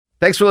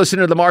Thanks for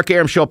listening to the Mark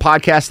Arum Show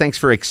podcast. Thanks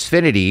for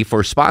Xfinity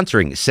for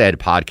sponsoring said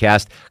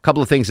podcast. A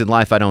couple of things in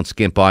life I don't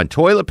skimp on.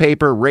 Toilet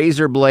paper,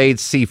 razor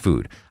blades,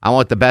 seafood. I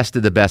want the best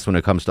of the best when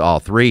it comes to all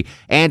three.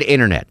 And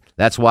internet.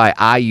 That's why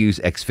I use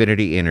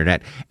Xfinity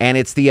Internet. And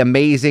it's the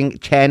amazing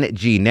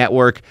 10G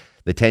network.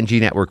 The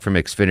 10G network from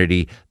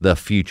Xfinity. The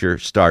future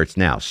starts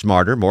now.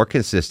 Smarter, more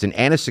consistent,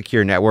 and a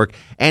secure network.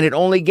 And it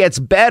only gets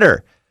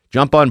better.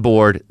 Jump on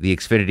board the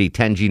Xfinity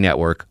 10G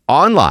network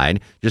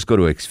online. Just go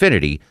to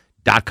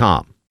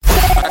Xfinity.com.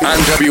 I'm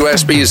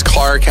WSB's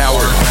Clark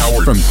Howard.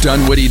 From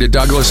Dunwoody to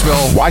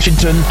Douglasville,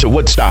 Washington to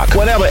Woodstock,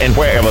 whenever and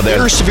wherever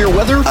there's severe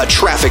weather, a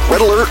traffic red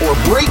alert, or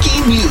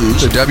breaking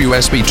news, the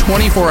WSB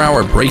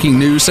 24-hour breaking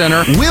news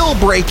center will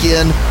break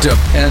in.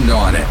 Depend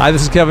on it. Hi,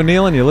 this is Kevin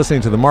Nealon. You're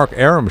listening to the Mark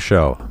Arum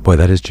Show. Boy,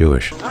 that is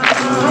Jewish. He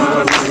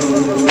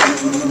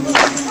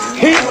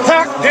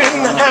packed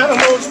in the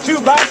animals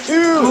 2 by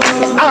 2,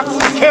 ox, a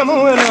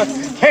camel, and a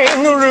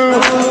kangaroo.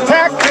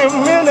 Packed him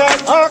in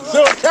that ox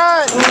so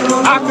tight,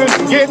 I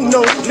couldn't get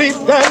no sleep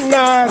that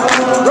night.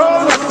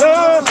 Roll the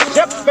sun,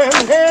 Shep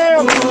and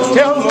Ham,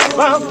 tell them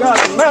about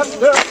that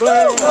master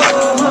plan.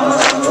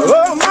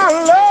 Oh, my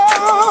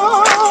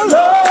Lord,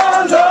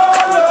 Lord,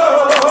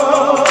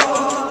 Lord.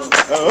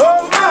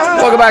 Oh, my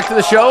Lord. Welcome back to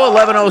the show,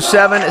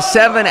 11:07,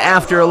 7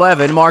 after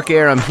 11. Mark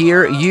Arum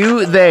here,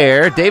 you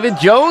there. David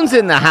Jones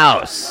in the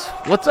house.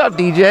 What's up,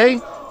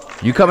 DJ?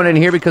 You coming in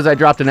here because I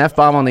dropped an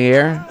F-bomb on the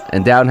air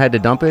and Dowden had to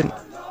dump it?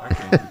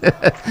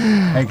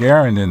 Hank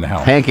Aaron in the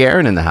house. Hank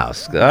Aaron in the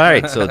house. All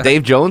right, so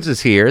Dave Jones is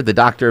here, the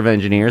doctor of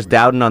engineers.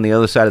 Dowden on the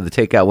other side of the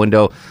takeout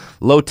window.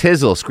 Low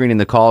Tizzle screening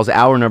the calls,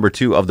 hour number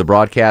 2 of the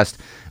broadcast.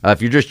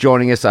 If you're just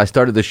joining us, I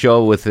started the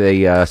show with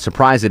a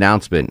surprise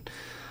announcement.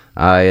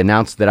 I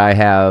announced that I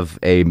have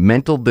a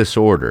mental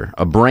disorder,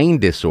 a brain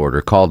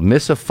disorder called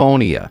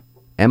misophonia,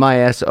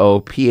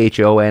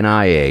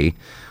 MISOPHONIA,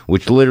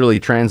 which literally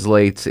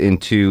translates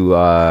into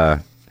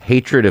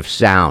hatred of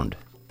sound.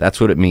 That's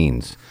what it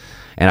means.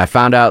 And I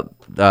found out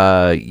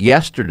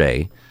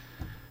yesterday,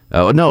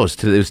 it was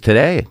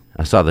today,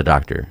 I saw the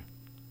doctor,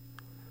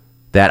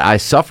 that I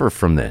suffer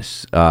from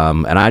this.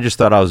 And I just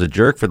thought I was a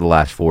jerk for the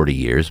last 40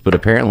 years, but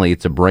apparently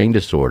it's a brain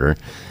disorder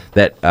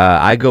that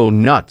I go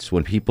nuts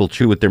when people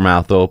chew with their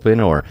mouth open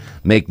or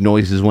make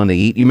noises when they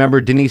eat. You remember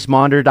Denise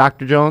Monder,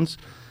 Dr. Jones?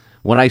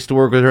 When I used to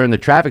work with her in the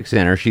traffic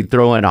center, she'd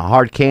throw in a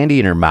hard candy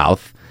in her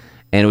mouth,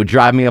 and it would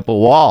drive me up a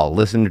wall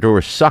listening to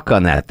her suck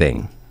on that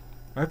thing.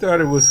 I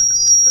thought it was...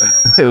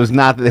 It was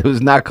not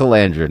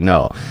Calandra,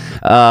 no.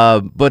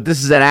 But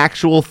this is an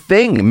actual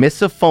thing,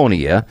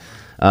 misophonia.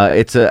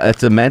 It's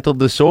a mental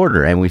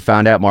disorder, and we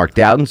found out Mark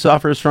Dowden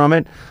suffers from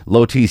it,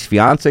 Loti's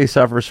fiance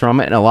suffers from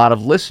it, and a lot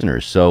of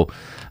listeners. So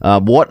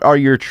what are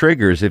your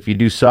triggers if you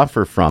do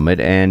suffer from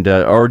it, and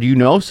or do you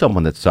know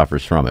someone that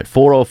suffers from it?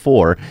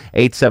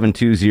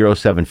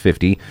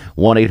 404-872-0750,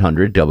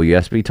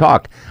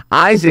 1-800-WSB-TALK.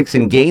 Isaac's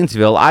in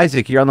Gainesville.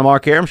 Isaac, you're on the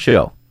Mark Arum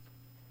Show.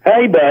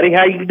 Hey, buddy,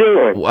 how you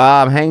doing?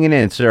 I'm hanging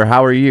in, sir.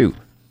 How are you?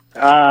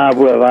 I'm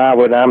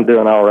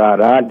doing all right.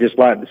 I'd just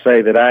like to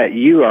say that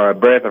you are a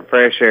breath of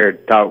fresh air to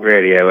talk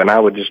radio, and I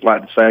would just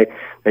like to say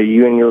that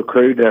you and your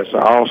crew does an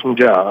awesome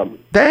job.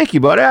 Thank you,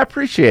 buddy. I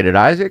appreciate it,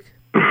 Isaac.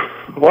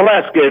 Well,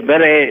 that's good,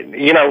 but,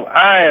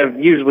 I have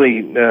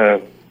usually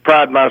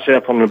pride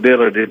myself on the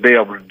ability to be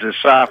able to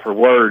decipher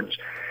words,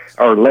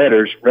 or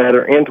letters,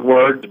 rather, into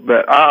words,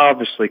 but I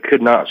obviously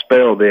could not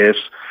spell this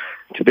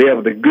to be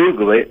able to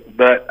Google it,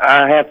 but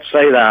I have to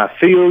say that I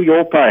feel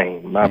your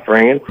pain, my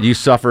friend. You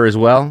suffer as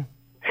well?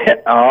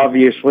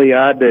 Obviously,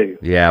 I do.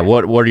 Yeah,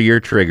 what are your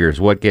triggers?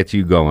 What gets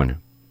you going?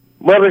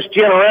 Well, it's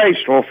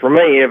generational for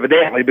me,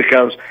 evidently,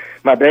 because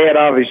my dad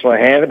obviously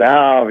had it,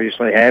 I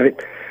obviously have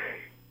it.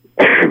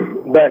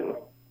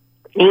 But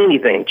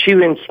anything,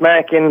 chewing,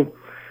 smacking,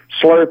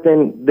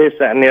 slurping, this,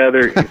 that, and the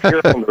other, if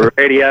you're on the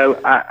radio,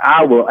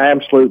 I will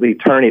absolutely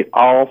turn it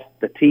off.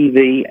 The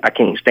TV, I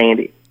can't stand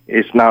it.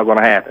 It's not going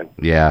to happen.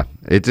 Yeah,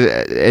 it's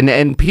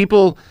and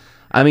people.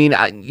 I mean,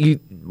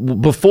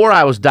 before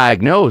I was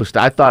diagnosed,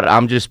 I thought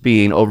I'm just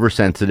being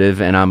oversensitive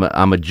and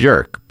I'm a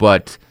jerk.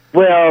 But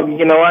well,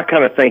 I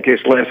kind of think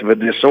it's less of a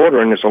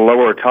disorder and it's a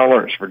lower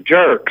tolerance for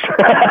jerks.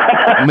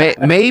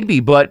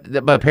 Maybe, but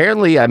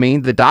apparently, I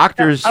mean, the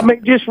doctors. I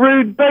mean, just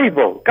rude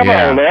people. Come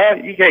on now,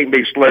 you can't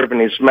be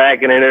slurping and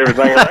smacking and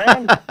everything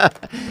around.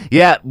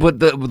 Yeah,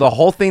 but the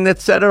whole thing that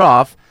set it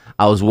off.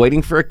 I was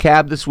waiting for a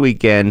cab this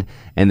weekend,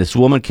 and this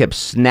woman kept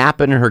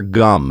snapping her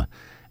gum,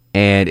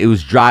 and it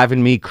was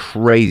driving me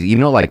crazy.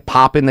 Like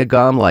popping the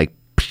gum, like.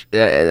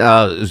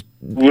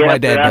 My dad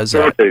does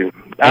that. Too.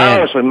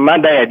 Honestly, my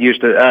dad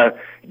used to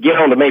get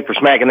on to me for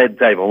smacking at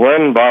the table,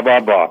 one blah blah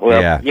blah.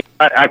 Well, yeah.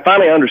 I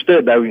finally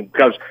understood though,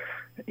 because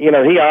he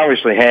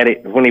obviously had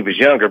it when he was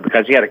younger,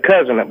 because he had a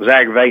cousin that was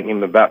aggravating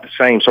him about the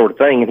same sort of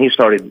thing, and he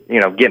started,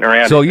 getting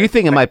around. So you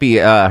think it might be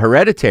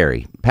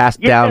hereditary,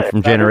 passed down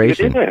from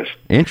generation? It is.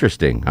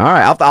 Interesting. All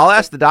right, I'll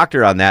ask the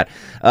doctor on that.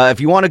 If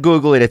you want to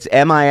Google it, it's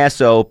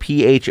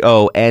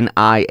MISOPHONIA,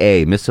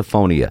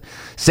 misophonia.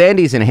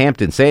 Sandy's in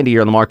Hampton. Sandy, you're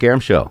on the Mark Arum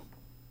Show.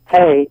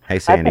 Hey, Hey,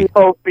 Sandy. I've been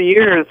told for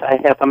years I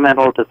have a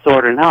mental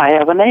disorder. Now I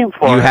have a name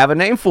for You it. have a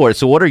name for it.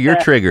 So what are your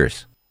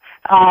triggers?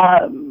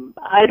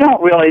 I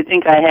don't really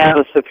think I have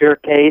a severe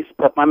case,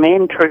 but my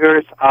main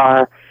triggers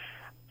are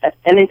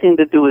anything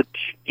to do with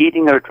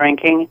eating or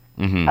drinking.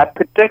 Mm-hmm. I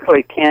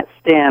particularly can't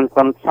stand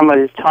when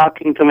somebody's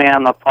talking to me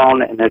on the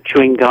phone and they're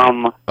chewing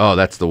gum. Oh,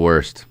 that's the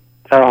worst.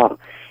 And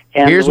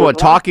Here's there what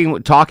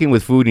was talking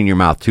with food in your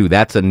mouth too.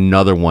 That's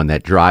another one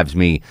that drives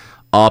me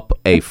up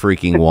a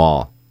freaking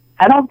wall.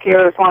 I don't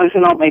care as long as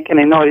you don't make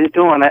any noise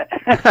doing it.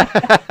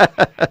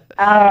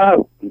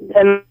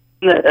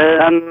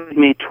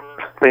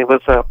 It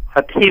was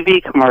a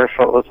TV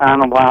commercial. It was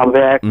on a while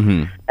back.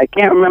 Mm-hmm. I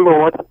can't remember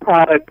what the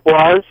product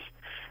was,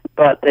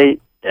 but they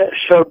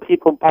showed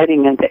people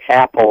biting into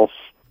apples.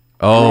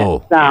 Oh,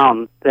 That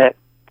sound, that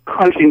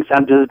crunching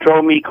sound just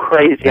drove me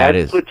crazy. That I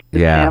is- switched the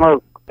yeah. channel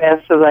as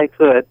fast as I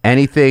could.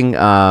 anything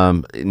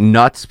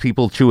nuts,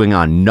 people chewing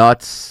on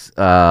nuts,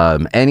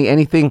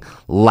 anything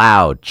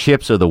loud.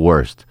 Chips are the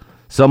worst.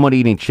 Someone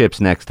eating chips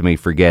next to me,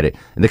 forget it.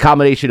 And the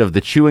combination of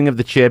the chewing of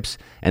the chips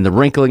and the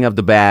wrinkling of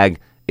the bag,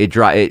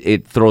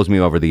 it throws me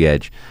over the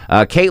edge.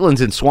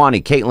 Caitlin's in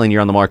Swanee. Caitlin,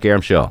 you're on the Mark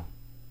Arum Show.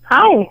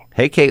 Hi.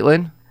 Hey,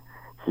 Caitlin.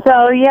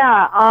 So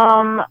yeah,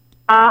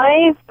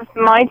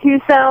 my two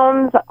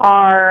sounds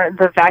are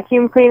the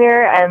vacuum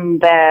cleaner and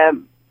the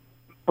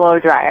blow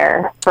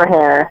dryer for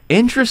hair.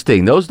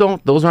 Interesting. Those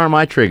aren't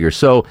my triggers.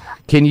 So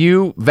can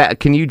you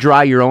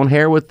dry your own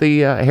hair with the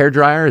hair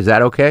dryer? Is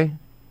that okay?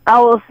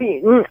 Oh, we'll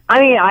see.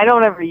 I mean, I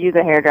don't ever use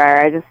a hair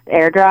dryer. I just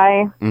air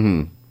dry.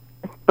 Mm-hmm.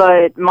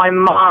 But my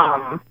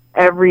mom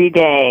every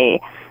day,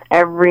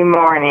 every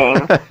morning,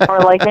 for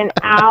like an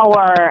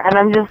hour, and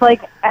I'm just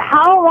like,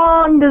 how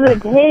long does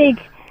it take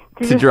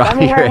To dry I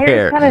mean, your her hair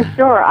hair. is kind of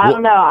short. I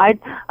don't know.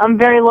 I'm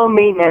very low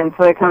maintenance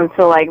when it comes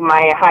to like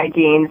my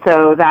hygiene,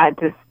 so that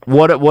just.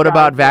 What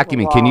about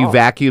vacuuming? Can you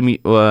vacuum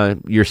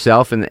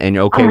yourself and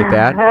you're okay with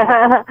that?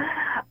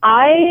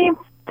 I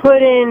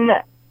put in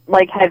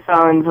like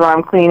headphones while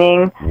I'm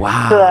cleaning,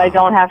 Wow. so that I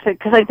don't have to.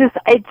 Because I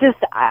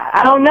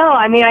don't know.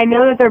 I mean, I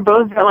know that they're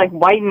both like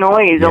white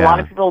noise. Yeah. A lot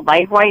of people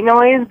like white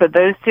noise, but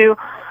those two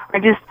are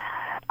just.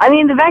 I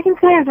mean, the vacuum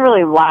cleaner is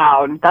really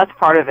loud. That's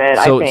part of it.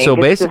 I think. So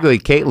It's basically,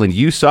 Caitlin,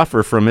 you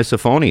suffer from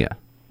misophonia. just,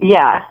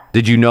 yeah,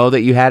 Did you know that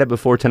you had it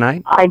before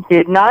tonight? I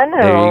did not know.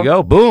 There you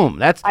go.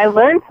 Boom. I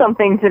learned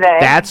something today.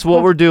 That's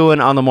what we're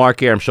doing on the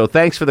Mark Arum Show.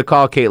 Thanks for the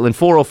call, Caitlin.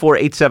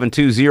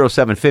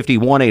 404-872-0750,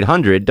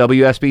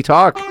 1-800-WSB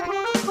Talk.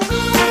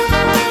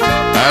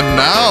 And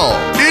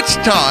now, it's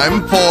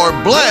time for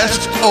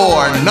Blessed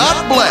or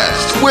Not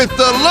Blessed with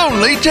the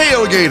Lonely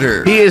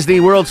Tailgater. He is the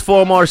world's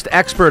foremost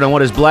expert on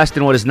what is blessed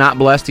and what is not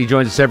blessed. He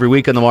joins us every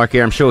week on the Mark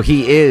Arum Show.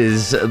 He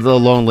is the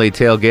Lonely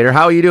Tailgater.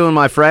 How are you doing,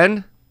 my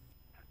friend?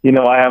 You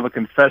know, I have a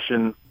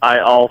confession. I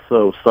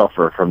also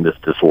suffer from this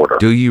disorder.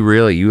 Do you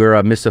really? You are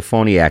a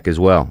misophoniac as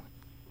well.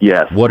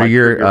 Yes. What are my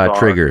your triggers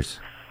triggers?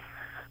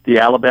 The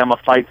Alabama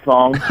fight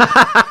song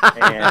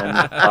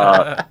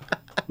and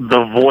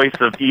the voice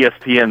of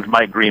ESPN's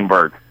Mike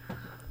Greenberg.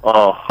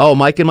 Oh,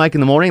 Mike and Mike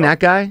in the Morning, that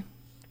guy?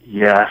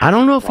 Yeah. I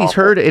don't know if he's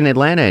heard in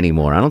Atlanta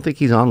anymore. I don't think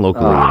he's on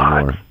locally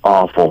anymore. It's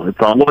awful. It's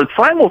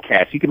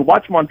simulcast. You can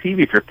watch him on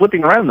TV. If you're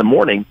flipping around in the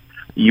morning,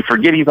 you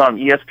forget he's on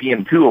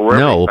ESPN2 or wherever.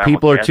 No, he's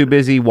people are simulcast. too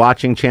busy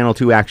watching Channel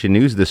 2 Action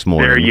News this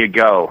morning. There you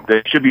go.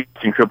 They should be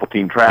watching Triple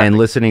Team Traffic. And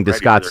listening to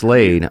Ready Scott for their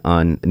Slade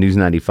on News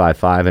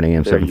 95.5 and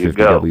AM There you 750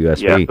 go.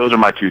 WSB. Yeah, those are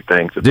my two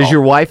things. It's Does all-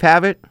 your wife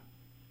have it?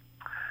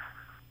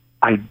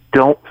 I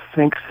don't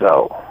think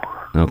so.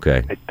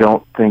 Okay. I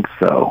don't think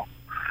so.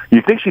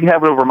 You think she'd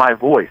have it over my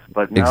voice,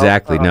 but no.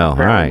 Exactly, no. All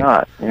apparently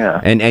right. Not.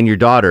 Yeah. And your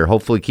daughter,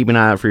 hopefully keep an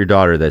eye out for your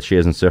daughter that she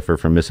doesn't suffer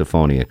from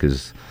misophonia,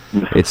 because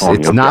it's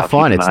Misophonia, not yeah,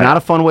 fun. keep an It's eye not out.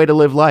 a fun way to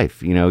live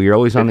life. You know, you're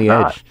always on It's the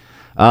not. edge.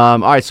 All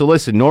right, so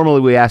listen,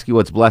 normally we ask you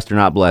what's blessed or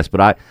not blessed,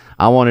 but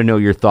I want to know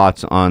your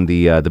thoughts on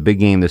the big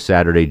game this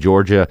Saturday,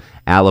 Georgia,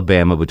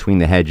 Alabama, between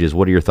the hedges.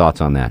 What are your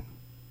thoughts on that?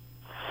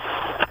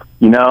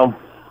 You know,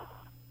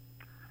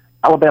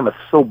 Alabama's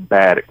so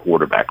bad at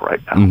quarterback right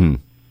now. Mm-hmm.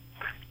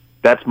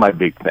 That's my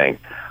big thing.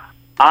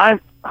 I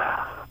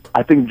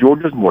think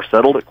Georgia's more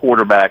settled at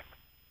quarterback.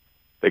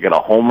 They got a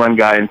home run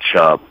guy in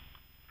Chubb.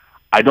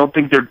 I don't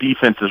think their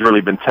defense has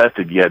really been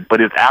tested yet,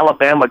 but is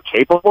Alabama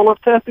capable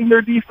of testing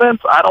their defense?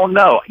 I don't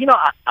know. You know,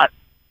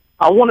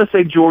 I want to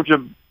say Georgia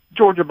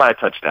by a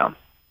touchdown.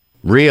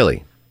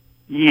 Really?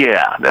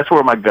 Yeah, that's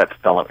where my gut's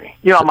telling me.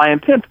 You know, my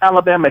intense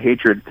Alabama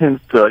hatred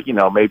tends to,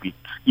 maybe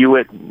skew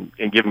it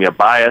and give me a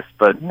bias,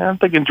 but I'm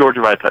thinking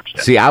Georgia by a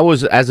touchdown. See, I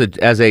was, as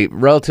a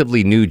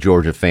relatively new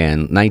Georgia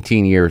fan,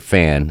 19-year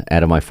fan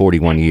out of my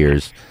 41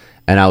 years,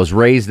 and I was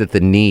raised at the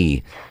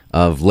knee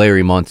of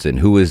Larry Munson,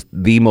 who is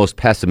the most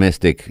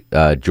pessimistic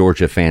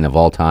Georgia fan of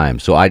all time.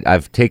 So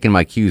I've taken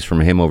my cues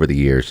from him over the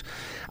years.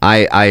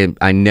 I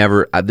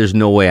never, there's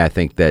no way I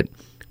think that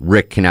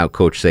Rick can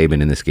outcoach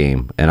Saban in this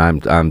game, and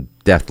I'm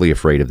deathly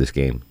afraid of this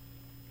game.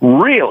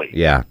 Really?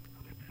 Yeah.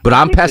 But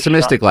I'm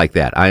pessimistic like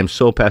that. I am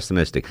so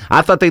pessimistic.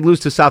 I thought they'd lose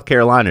to South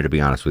Carolina, to be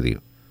honest with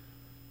you.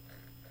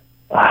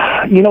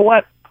 You know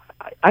what?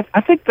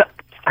 I think that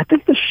I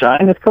think the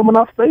shine is coming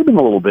off Saban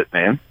a little bit,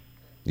 man.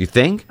 You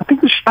think? I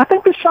think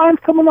the shine's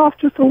coming off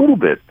just a little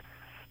bit.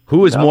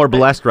 Who is more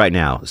blessed right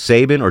now,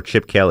 Saban or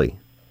Chip Kelly?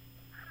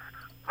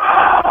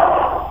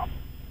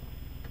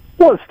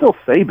 Well, it's still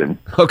Saban.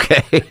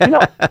 Okay.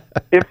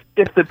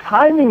 if the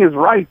timing is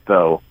right,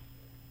 though,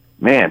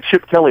 man,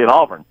 Chip Kelly at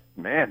Auburn,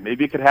 man,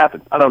 maybe it could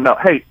happen. I don't know.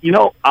 Hey,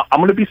 I'm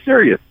going to be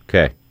serious.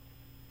 Okay.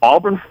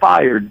 Auburn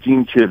fired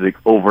Gene Chizik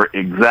over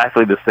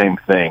exactly the same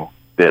thing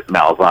that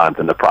Malzahn's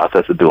in the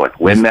process of doing.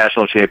 Win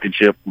national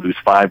championship, lose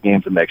 5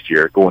 games the next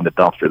year, go in the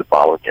dumpster the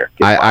following year.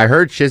 I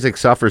heard Chizik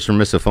suffers from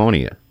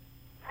misophonia.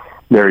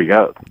 There you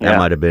go. That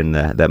might have been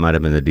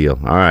the deal.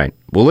 All right.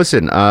 Well,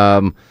 listen.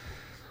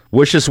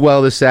 Wish us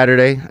well this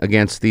Saturday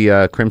against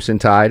the Crimson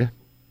Tide.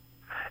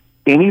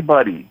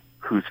 Anybody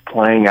who's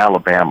playing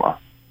Alabama,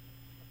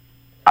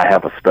 I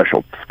have a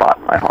special spot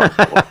in my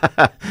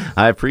heart.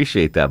 I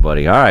appreciate that,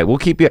 buddy. All right, we'll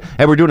keep you.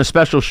 Hey, we're doing a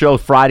special show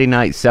Friday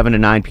night, 7 to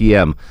 9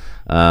 p.m.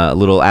 A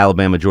little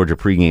Alabama-Georgia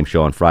pregame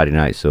show on Friday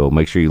night, so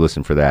make sure you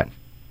listen for that.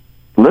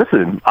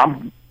 Listen,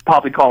 I'm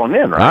probably calling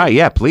in, right? All right,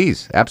 yeah,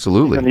 please.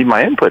 Absolutely. I need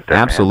my input there,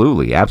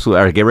 Absolutely. man. Absolutely.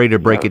 All right, get ready to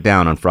break it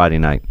down on Friday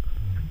night.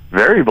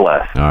 Very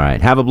blessed. All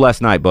right, have a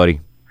blessed night, buddy.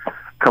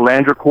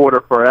 Calandra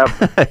quarter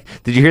forever.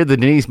 Did you hear the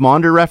Denise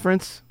Monder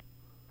reference?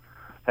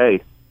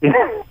 Hey,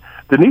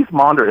 Denise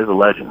Monder is a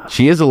legend.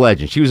 She is a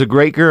legend. She was a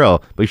great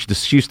girl, but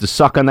she used to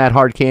suck on that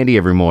hard candy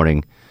every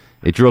morning.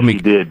 It drove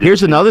me.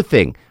 Here's another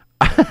thing.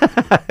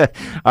 All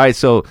right,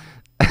 so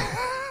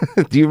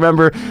do you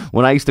remember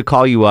when I used to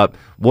call you up?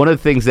 One of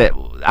the things that,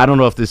 I don't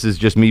know if this is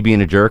just me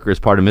being a jerk or as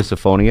part of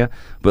misophonia,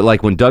 but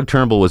like when Doug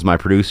Turnbull was my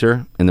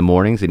producer in the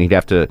mornings and he'd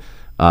have to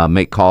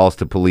make calls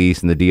to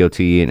police and the DOT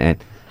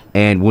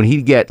and when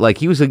he'd get, like,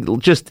 he was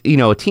just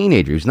a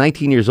teenager. He was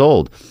 19 years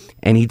old,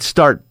 and he'd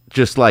start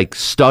just like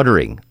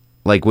stuttering.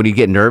 Like when he'd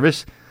get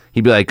nervous,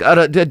 he'd be like,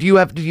 do you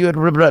have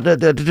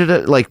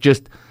like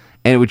just,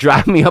 and it would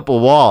drive me up a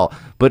wall,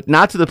 but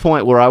not to the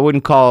point where I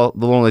wouldn't call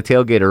the Lonely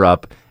Tailgater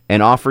up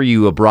and offer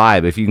you a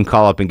bribe if you can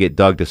call up and get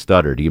Doug to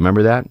stutter. Do you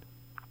remember that?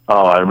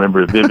 Oh, I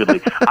remember it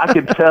vividly. I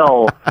could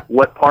tell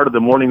what part of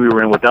the morning we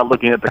were in without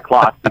looking at the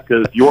clock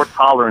because your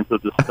tolerance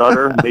of the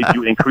stutter made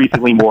you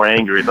increasingly more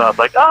angry. So I was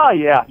like,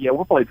 yeah,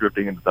 we're probably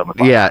drifting into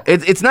something. Yeah,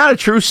 it's not a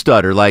true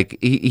stutter. Like,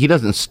 he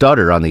doesn't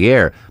stutter on the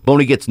air, but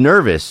when he gets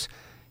nervous,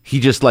 he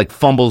just like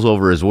fumbles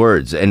over his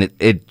words, and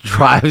it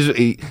drives.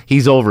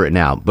 He's over it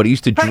now, but it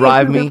used to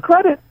drive me.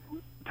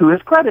 To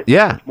his credit,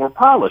 yeah, more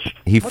polished.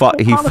 He fought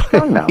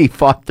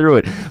through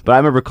it. But I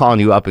remember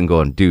calling you up and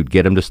going, "Dude,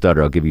 get him to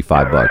stutter. I'll give you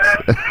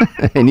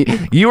 $5."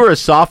 And you were a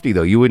softie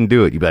though. You wouldn't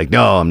do it. You'd be like,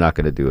 "No, I'm not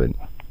going to do it."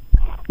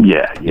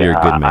 Yeah. You're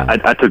a good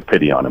man. I took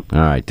pity on him.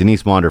 All right,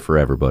 Denise Monder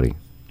forever, buddy.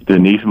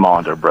 Denise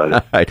Monder, brother.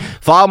 All right,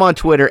 follow him on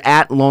Twitter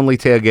at Lonely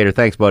Tailgater.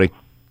 Thanks, buddy.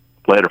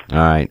 Later. All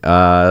right.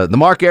 The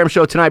Mark Arum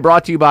Show tonight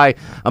brought to you by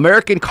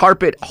American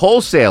Carpet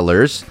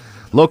Wholesalers,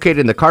 located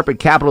in the carpet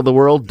capital of the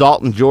world,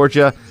 Dalton,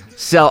 Georgia.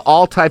 Sell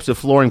all types of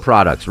flooring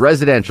products,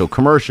 residential,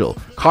 commercial,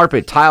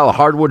 carpet, tile,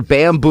 hardwood,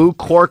 bamboo,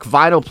 cork,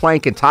 vinyl,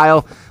 plank, and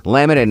tile,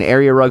 laminate, and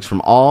area rugs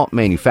from all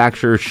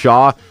manufacturers,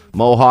 Shaw,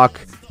 Mohawk,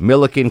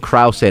 Milliken,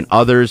 Krause, and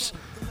others.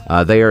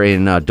 They are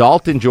in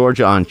Dalton,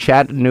 Georgia on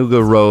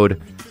Chattanooga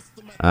Road.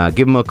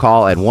 Give them a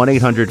call at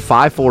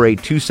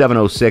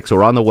 1-800-548-2706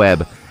 or on the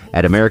web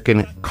at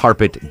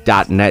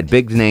AmericanCarpet.net.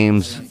 Big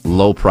names,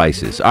 low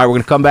prices. All right, we're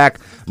going to come back.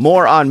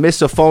 More on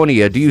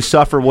misophonia. Do you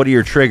suffer? What are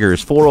your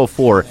triggers?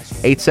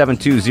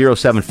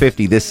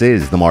 404-872-0750. This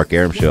is The Mark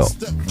Arum Show.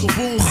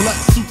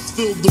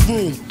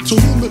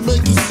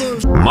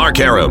 Mark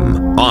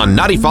Arum on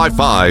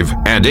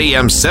 95.5 and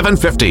AM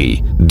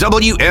 750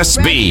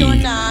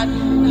 WSB.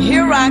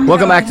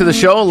 Welcome back to the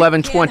show,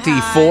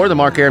 1124. The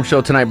Mark Arum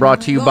Show tonight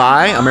brought to you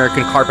by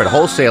American Carpet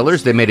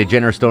Wholesalers. They made a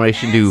generous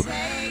donation to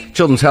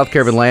Children's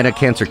Healthcare of Atlanta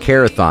Cancer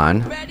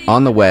Care-a-thon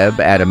on the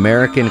web at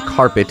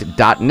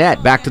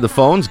AmericanCarpet.net. Back to the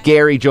phones.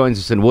 Gary joins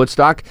us in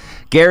Woodstock.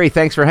 Gary,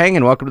 thanks for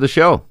hanging. Welcome to the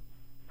show.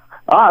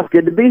 It's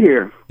good to be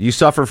here. You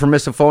suffer from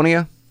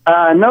misophonia?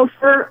 No,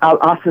 sir.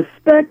 I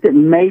suspect that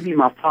maybe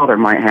my father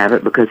might have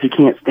it because he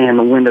can't stand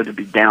the window to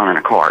be down in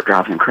a car. It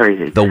drives him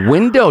crazy. The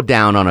window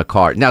down on a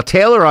car. Now,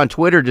 Taylor on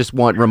Twitter just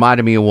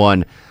reminded me of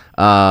one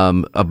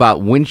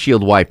about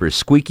windshield wipers,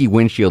 squeaky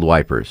windshield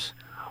wipers.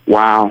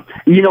 Wow.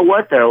 You know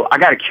what, though? I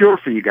got a cure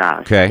for you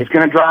guys. Okay. It's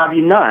going to drive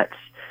you nuts,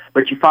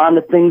 but you find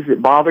the things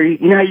that bother you.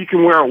 You know how you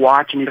can wear a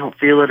watch and you don't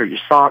feel it, or your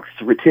socks,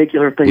 it's a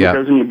reticular thing that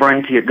goes in your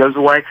brain till it goes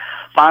away.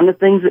 Find the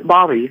things that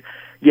bother you.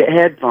 Get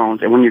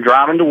headphones, and when you're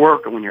driving to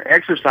work or when you're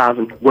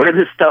exercising, wear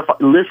this stuff,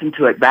 listen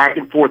to it back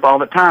and forth all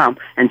the time,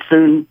 and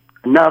soon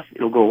enough,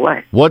 it'll go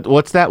away.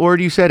 What's that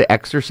word you said?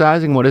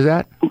 Exercising? What is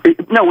that?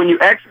 No, when you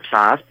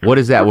exercise. What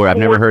is that word? I've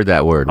never heard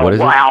that word. What is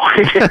it? All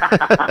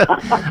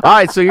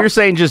right, so you're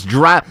saying just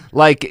drive,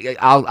 like,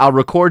 I'll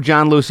record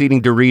John Lewis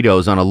eating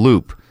Doritos on a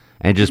loop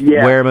and just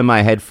wear them in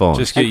my headphones.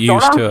 Just get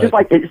used to it.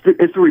 Like, it's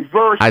the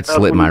reverse. I'd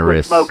slip my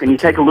wrist. Smoke, and you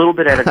take a little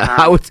bit at a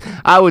time.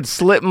 I would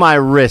slip my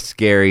wrist,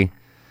 Gary.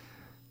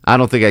 I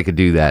don't think I could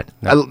do that.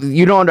 I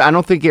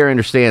don't think Gary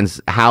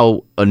understands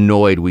how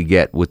annoyed we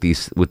get with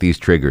these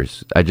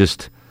triggers.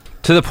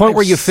 To the point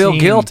where you feel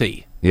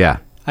guilty. Yeah.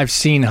 I've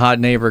seen Hot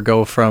Neighbor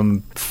go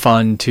from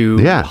fun to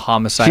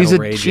homicidal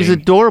raging. She's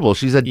adorable.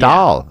 She's a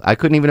doll. I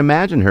couldn't even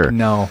imagine her.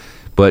 No.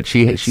 But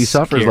she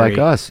suffers like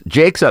us.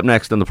 Jake's up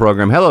next on the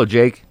program. Hello,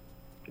 Jake.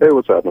 Hey,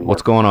 what's happening?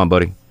 What's going on,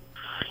 buddy?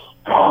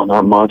 Oh,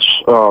 not much.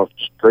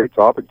 Just great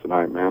topic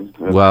tonight, man.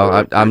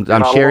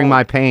 I'm sharing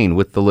my pain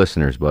with the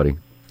listeners, buddy.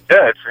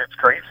 Yeah, it's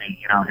crazy,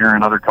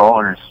 hearing other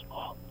callers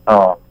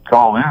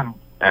call in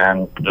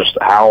and just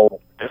how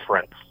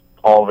different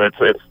all of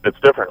it's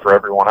different for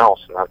everyone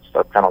else, and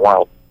that's kind of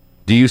wild.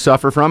 Do you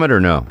suffer from it or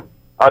no?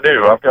 I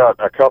do. I've got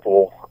a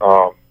couple.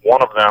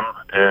 One of them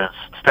is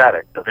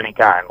static of any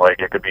kind. Like,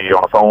 it could be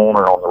on a phone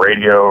or on the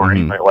radio or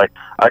anything. Like,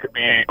 I could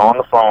be on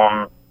the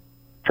phone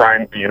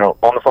trying,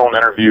 on the phone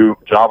interview,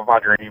 job of my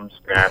dreams,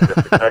 and if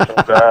the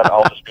connection's bad,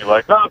 I'll just be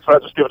like, no, so I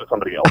just give it to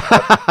somebody else.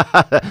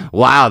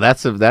 Wow,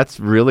 that's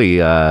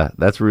really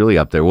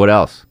up there. What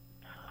else?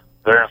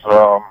 There's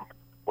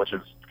which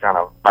is kind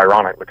of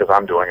ironic because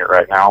I'm doing it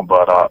right now,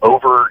 but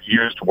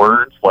overused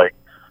words like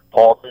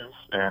pauses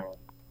and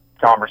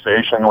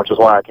conversation, which is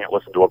why I can't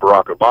listen to a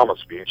Barack Obama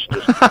speech.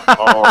 Just,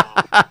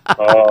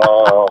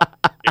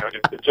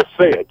 just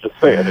say it. Just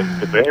say it.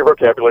 It's in your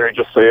vocabulary.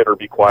 Just say it or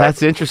be quiet.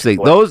 That's interesting.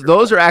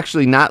 Those are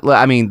actually not.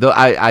 I mean,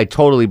 I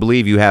totally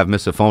believe you have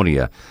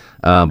misophonia,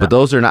 but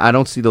those are not. I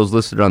don't see those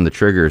listed on the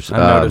triggers.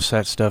 I noticed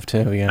that stuff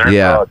too.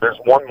 Yeah. There's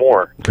one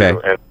more. Okay.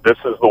 Too, and this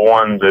is the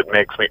one that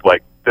makes me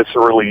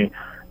viscerally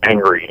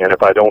angry. And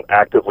if I don't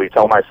actively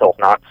tell myself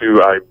not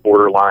to, I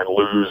borderline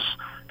lose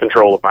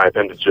control of my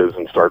appendages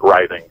and start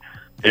writhing.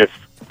 If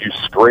you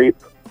scrape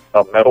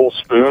a metal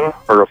spoon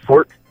or a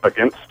fork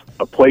against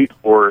a plate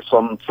or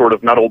some sort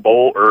of metal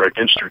bowl or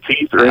against your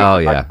teeth or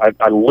anything,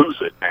 I lose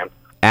it, man.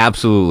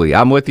 Absolutely.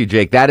 I'm with you,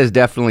 Jake. That is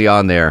definitely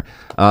on there.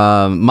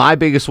 My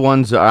biggest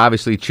ones are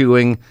obviously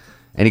chewing,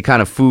 any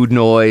kind of food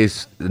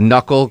noise,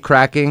 knuckle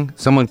cracking.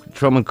 Someone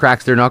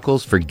cracks their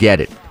knuckles,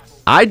 forget it.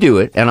 I do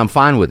it, and I'm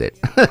fine with it.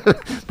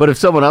 But if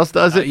someone else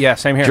does it,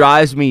 same here.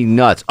 Drives me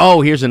nuts.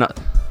 Oh, here's another.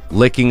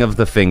 Licking of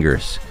the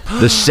fingers.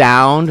 The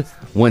sound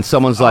when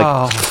someone's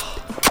like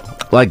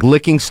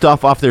licking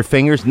stuff off their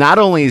fingers. Not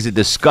only is it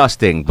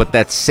disgusting, but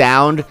that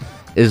sound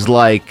is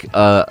like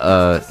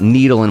a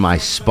needle in my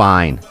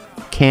spine.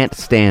 Can't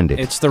stand it.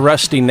 It's the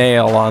rusty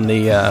nail on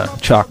the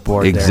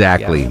chalkboard.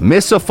 Exactly. There.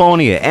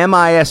 Misophonia.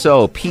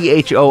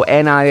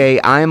 MISOPHONIA.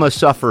 I'm a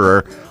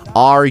sufferer.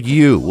 Are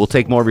you? We'll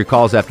take more of your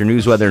calls after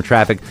news, weather, and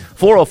traffic.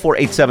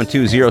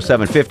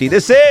 404-872-0750.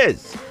 This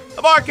is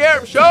the Mark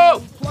Arum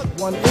Show.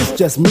 It's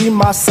just me,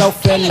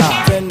 myself, and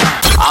I.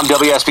 I'm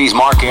WSB's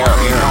Mark Arum.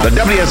 The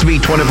WSB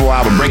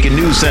 24-hour breaking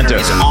news center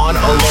is on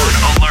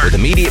alert. With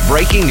immediate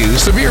breaking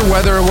news, severe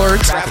weather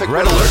alerts, traffic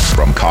red alerts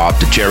from Cobb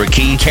to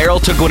Cherokee, Carroll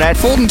to Gwinnett,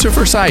 Fulton to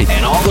Forsyth,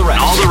 and all the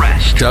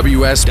rest.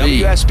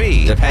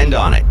 WSB. Depend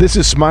on it. This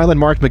is Smiling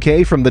Mark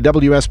McKay from the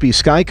WSB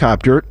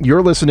Skycopter.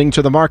 You're listening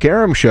to the Mark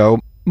Arum Show,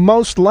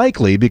 most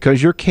likely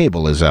because your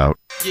cable is out.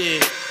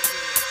 Yeah.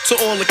 To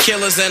all the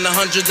killers and the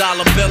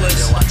 $100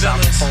 billers.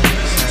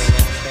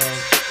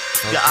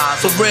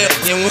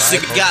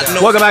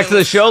 Welcome back to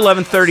the show.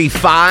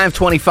 11:35,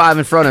 25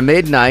 in front of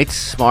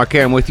midnight. Mark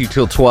Arum with you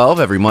till 12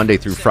 every Monday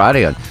through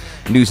Friday on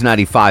News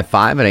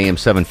 95.5 at AM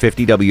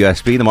 750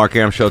 WSB. The Mark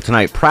Arum Show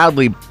tonight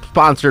proudly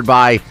sponsored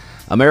by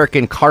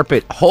American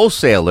Carpet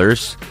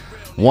Wholesalers.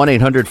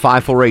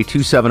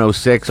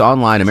 1-800-548-2706.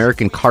 Online,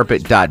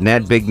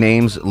 AmericanCarpet.net. Big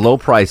names, low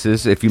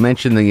prices. If you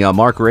mention the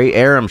Mark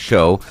Arum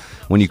Show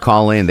when you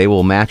call in, they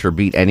will match or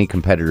beat any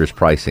competitor's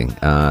pricing.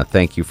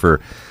 Thank you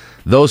for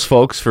those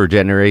folks for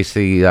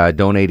generously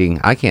donating.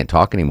 I can't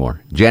talk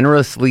anymore.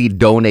 Generously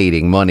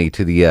donating money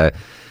to the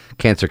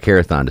Cancer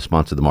Care-a-thon to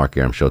sponsor the Mark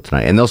Arum Show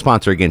tonight. And they'll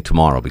sponsor again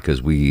tomorrow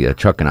because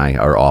Chuck and I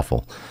are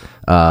awful.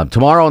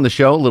 Tomorrow on the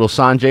show, little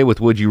Sanjay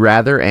with Would You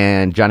Rather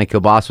and Johnny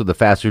Kilbasa with the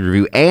Fast Food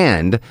Review.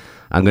 And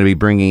I'm going to be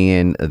bringing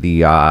in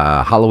the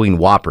Halloween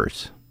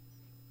Whoppers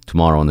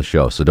tomorrow on the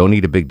show. So don't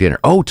eat a big dinner.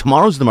 Oh,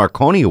 tomorrow's the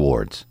Marconi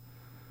Awards.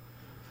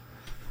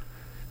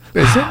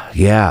 Is it?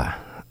 Yeah.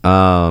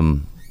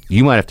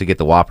 You might have to get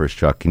the Whoppers,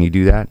 Chuck. Can you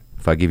do that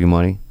if I give you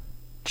money?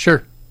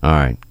 Sure. All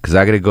right. Because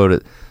I got to go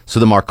to... So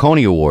the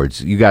Marconi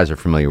Awards, you guys are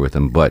familiar with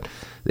them, but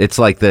it's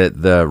like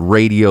the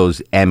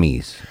radio's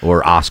Emmys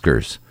or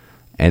Oscars.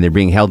 And they're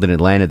being held in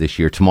Atlanta this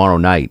year, tomorrow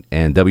night.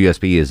 And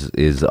WSB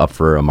is up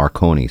for a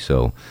Marconi,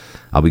 so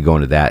I'll be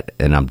going to that.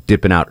 And I'm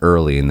dipping out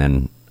early, and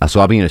then...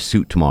 So I'll be in a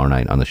suit tomorrow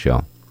night on the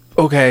show.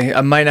 Okay,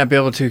 I might not be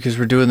able to because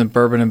we're doing the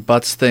Bourbon and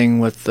Butts thing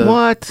with the...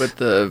 What?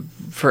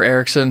 For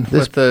Erickson,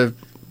 with the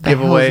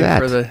giveaway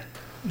for the...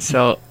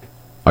 So...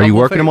 Are you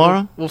working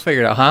tomorrow? We'll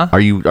figure it out, huh? Are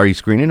you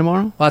screening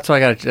tomorrow? Well, that's what I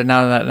got to...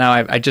 Now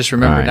I just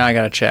remembered. Right. Now I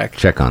got to check.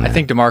 Check on that. I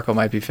think DeMarco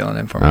might be filling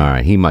in for me. All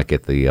right, he might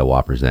get the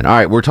Whoppers then. All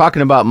right, we're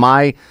talking about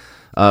my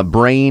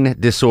brain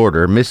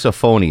disorder,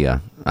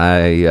 misophonia.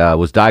 I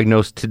was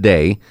diagnosed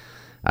today.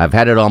 I've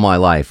had it all my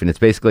life, and it's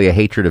basically a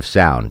hatred of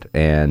sound.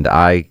 And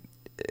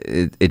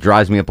it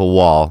drives me up a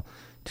wall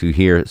to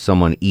hear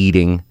someone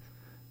eating,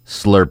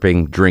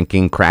 slurping,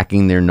 drinking,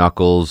 cracking their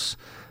knuckles.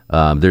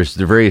 There's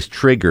the various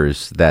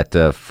triggers that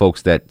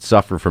folks that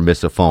suffer from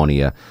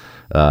misophonia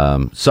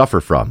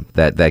suffer from.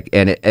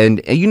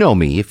 And you know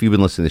me, if you've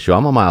been listening to the show,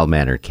 I'm a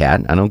mild-mannered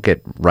cat. I don't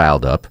get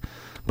riled up,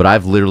 but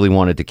I've literally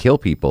wanted to kill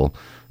people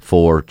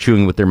for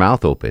chewing with their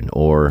mouth open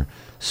or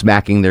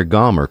smacking their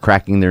gum or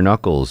cracking their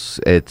knuckles.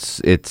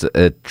 It's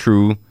a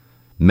true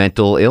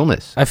mental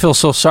illness. I feel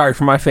so sorry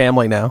for my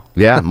family now.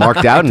 Yeah,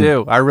 Mark Dowden. I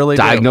do. I really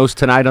diagnosed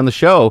tonight on the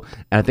show,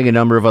 and I think a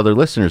number of other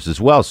listeners as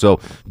well. So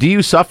do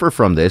you suffer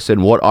from this,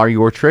 and what are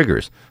your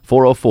triggers?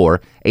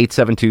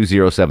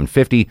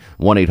 404-872-0750,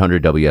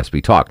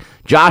 1-800-WSB-TALK.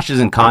 Josh is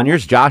in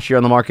Conyers. Josh, you're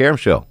on the Mark Arum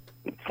Show.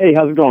 Hey,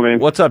 how's it going, man?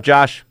 What's up,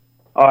 Josh?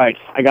 All right,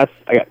 I got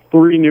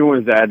 3 new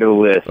ones to add to the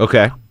list.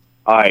 Okay.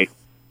 All right.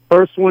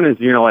 First one is,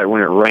 like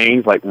when it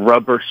rains, like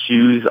rubber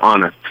shoes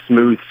on a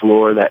smooth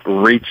floor, that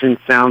reaching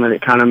sound that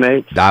it kind of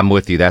makes. I'm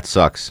with you. That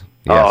sucks.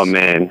 Yes. Oh,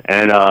 man.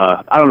 And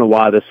I don't know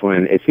why this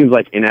one, it seems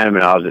like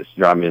inanimate objects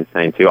drive me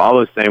insane, too. All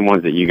those same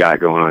ones that you got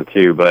going on,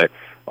 too. But,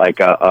 like,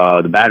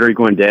 the battery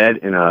going dead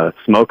in a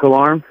smoke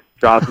alarm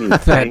drives me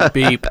insane. That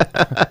beep.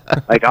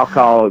 Like, I'll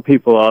call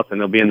people up,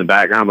 and they'll be in the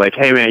background, like,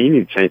 hey, man, you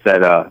need to change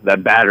that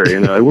battery.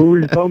 And they're like, what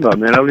were you talking about,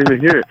 man? I don't even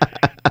hear it.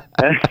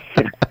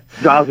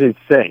 Drives me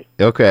insane.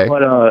 Okay.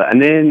 But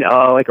and then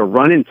like a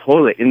running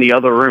toilet in the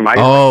other room.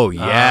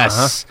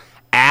 Yes.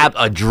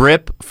 A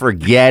drip,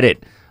 forget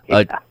it.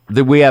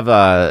 We have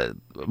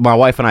my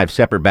wife and I have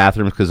separate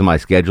bathrooms because of my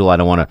schedule. I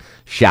don't want to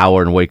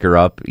shower and wake her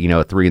up,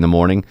 at 3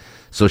 a.m.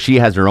 So she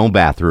has her own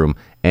bathroom,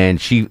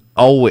 and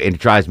it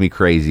drives me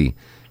crazy.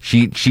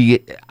 She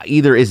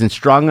either isn't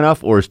strong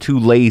enough or is too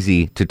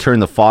lazy to turn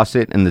the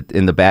faucet in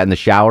the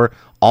shower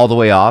all the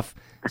way off.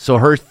 So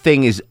her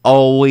thing is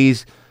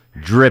always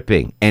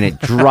dripping, and it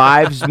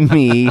drives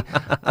me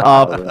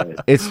up. Right.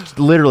 It's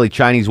literally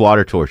Chinese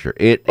water torture.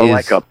 It is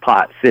like a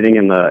pot sitting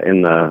in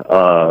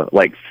the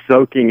like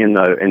soaking in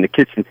the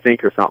kitchen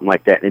sink or something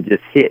like that, and it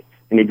just hits,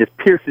 and it just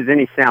pierces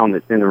any sound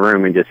that's in the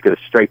room and just goes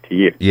straight to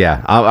you.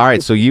 Yeah. All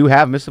right. So you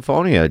have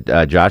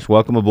misophonia, Josh.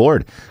 Welcome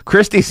aboard.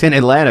 Christy's in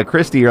Atlanta.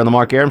 Christy, you're on the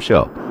Mark Arum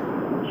Show.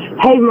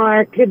 Hey,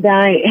 Mark. Good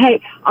night.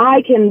 Hey,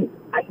 I can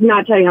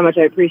not tell you how much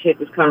I appreciate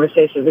this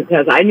conversation,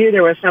 because I knew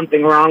there was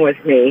something wrong with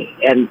me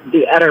and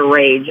the utter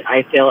rage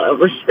I feel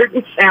over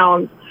certain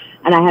sounds,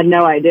 and I had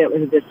no idea it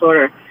was a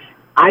disorder.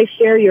 I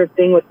share your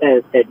thing with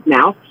the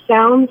mouth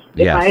sounds,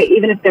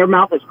 even if their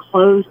mouth is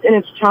closed and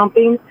it's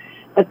chomping,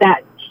 but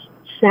that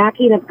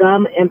snacking of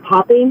gum and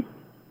popping.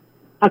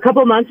 A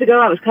couple months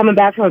ago, I was coming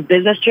back from a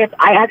business trip.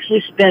 I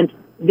actually spent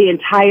the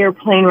entire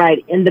plane ride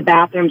in the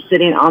bathroom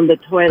sitting on the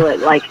toilet,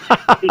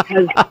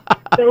 because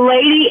the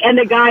lady and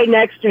the guy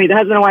next to me, the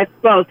husband and wife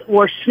both,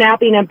 were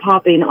snapping and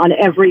popping on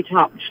every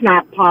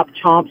snap, pop,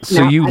 chomp, snap.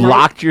 So you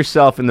locked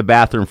yourself in the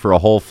bathroom for a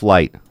whole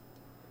flight?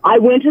 I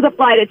went to the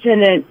flight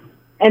attendant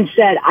and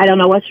said, I don't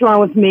know what's wrong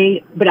with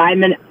me, but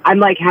I'm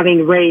like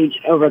having rage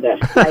over this.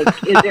 Like,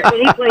 is there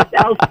any place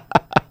else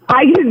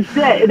I can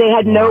sit? They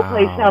had no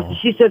place else.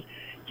 She says,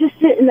 just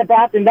sit in the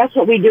bathroom. That's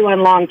what we do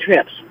on long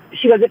trips.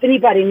 She goes, if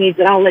anybody needs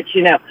it, I'll let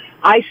you know.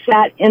 I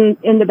sat in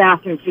the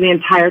bathroom for the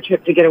entire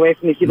trip to get away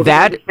from these people.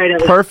 That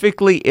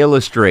perfectly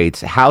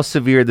illustrates how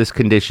severe this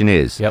condition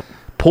is. Yep.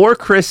 Poor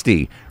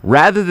Christy,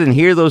 rather than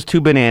hear those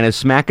 2 bananas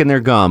smacking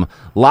their gum,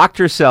 locked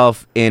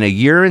herself in a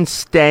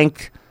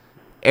urine-stank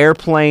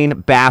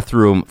airplane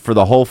bathroom for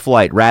the whole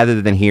flight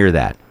rather than hear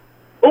that.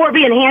 Or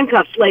be in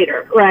handcuffs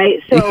later, right?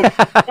 So,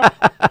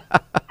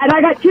 and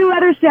I got 2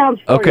 other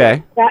sounds for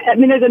you. I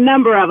mean, there's a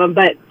number of them,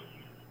 but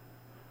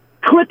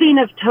clipping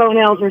of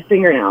toenails or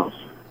fingernails.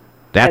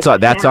 That's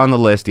on the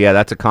list. Yeah,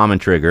 that's a common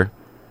trigger.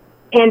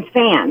 And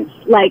fans,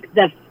 like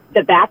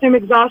the bathroom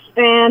exhaust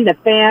fan,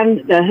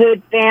 the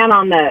hood fan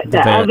on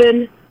the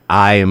oven.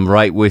 I am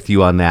right with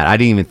you on that. I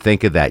didn't even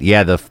think of that.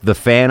 Yeah, the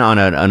fan on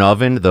an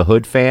oven, the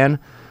hood fan,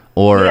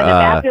 or the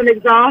bathroom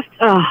exhaust.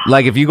 Ugh.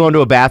 Like if you go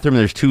into a bathroom,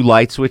 there's 2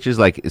 light switches.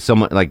 Like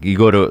you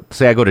go to,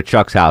 say I go to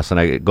Chuck's house and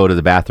I go to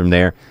the bathroom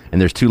there, and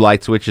there's 2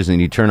 light switches,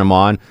 and you turn them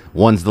on.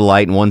 One's the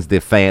light and one's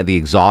the fan, the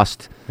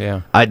exhaust.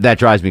 Yeah, that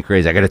drives me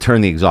crazy. I got to turn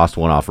the exhaust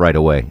one off right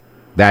away.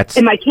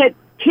 And my kids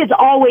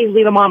always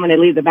leave them on when they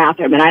leave the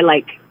bathroom, and I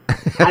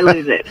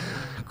lose it.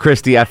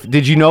 Christy,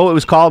 did you know it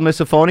was called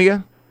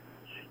misophonia?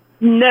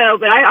 No,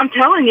 but I'm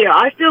telling you,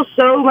 I feel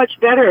so much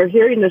better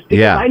hearing this,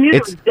 because I knew there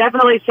was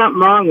definitely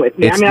something wrong with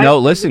me.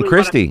 Listen,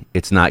 Christy,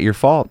 it's not your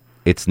fault.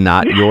 It's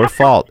not your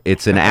fault.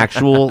 It's an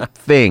actual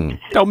thing.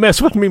 Don't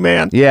mess with me,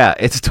 man. Yeah,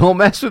 don't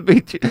mess with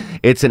me.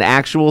 It's an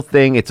actual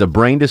thing. It's a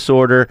brain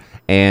disorder,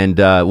 and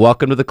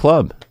welcome to the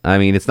club. I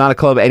mean, it's not a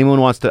club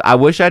anyone wants to. I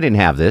wish I didn't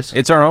have this.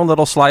 It's our own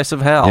little slice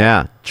of hell.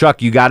 Yeah.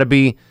 Chuck, you got to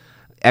be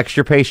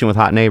extra patient with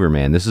Hot Neighbor,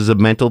 man. This is a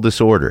mental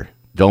disorder.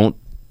 Don't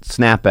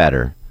snap at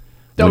her.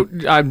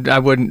 I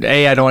wouldn't.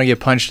 A, I don't want to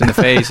get punched in the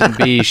face, and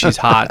B, she's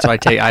hot, so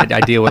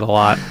I deal with a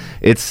lot.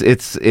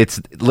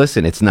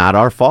 Listen, it's not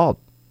our fault.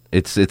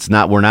 It's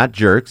not. We're not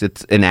jerks.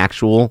 It's an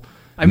actual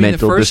mental disorder.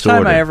 The first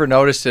time I ever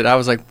noticed it, I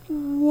was like,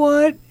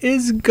 What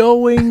is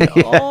going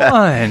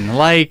on?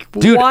 Like,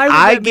 dude, why would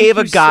I that gave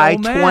a make you guy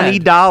so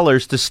mad?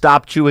 $20 to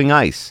stop chewing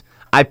ice.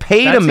 I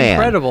paid That's a man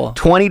incredible.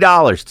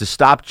 $20 to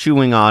stop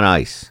chewing on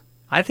ice.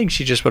 I think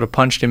she just would have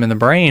punched him in the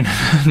brain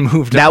and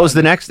moved That on. was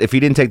the next. If he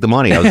didn't take the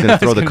money, I was going to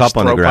throw the cup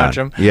on the ground. Punch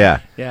him. Yeah.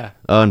 Yeah.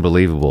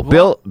 Unbelievable.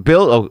 Bill.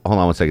 Oh, hold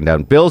on one second.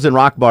 Down. Bill's in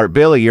Rock Bar.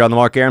 Billy, you're on the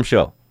Mark Arum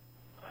Show.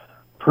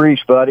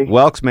 Preach, buddy.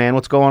 Welks, man,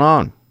 what's going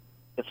on?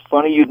 It's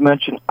funny you'd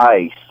mention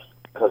ice,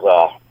 because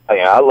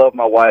I love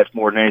my wife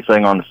more than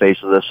anything on the face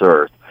of this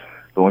earth.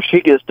 But when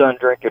she gets done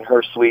drinking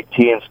her sweet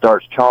tea and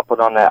starts chomping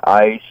on that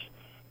ice,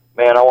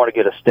 man, I want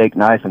to get a steak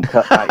knife and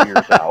cut my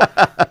ears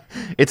out.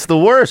 It's the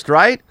worst,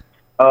 right?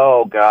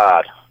 Oh,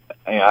 God.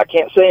 I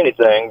can't say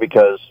anything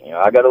because,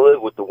 I got to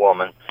live with the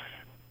woman.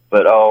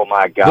 But, oh,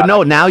 my God. But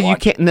no, now you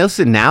can't.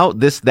 Listen, now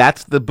that's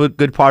the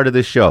good part of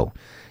this show.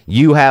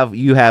 You have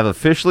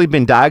officially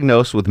been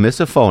diagnosed with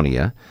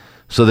misophonia.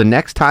 So the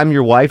next time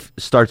your wife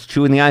starts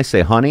chewing the ice,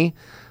 say, honey,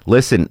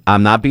 listen,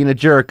 I'm not being a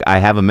jerk. I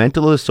have a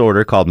mental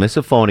disorder called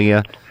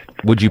misophonia.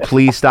 Would you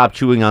please stop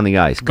chewing on the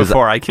ice?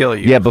 Before I kill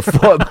you. Yeah,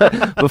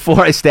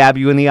 before I stab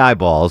you in the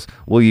eyeballs,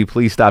 will you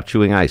please stop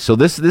chewing ice? So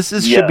this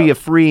should be a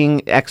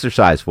freeing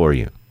exercise for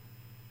you.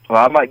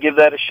 Well, I might give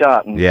that a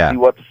shot and see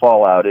what the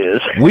fallout is.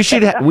 we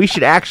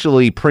should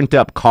actually print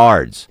up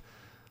cards,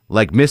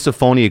 like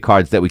misophonia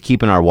cards that we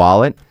keep in our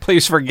wallet.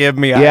 Please forgive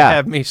me. I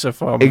have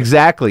misophonia.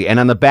 Exactly. And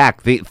on the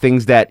back,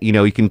 things that,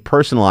 you can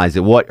personalize it.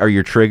 What are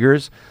your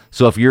triggers?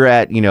 So if you're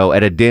at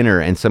a dinner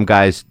and some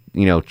guy's,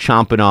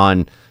 chomping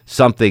on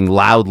something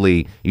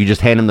loudly, you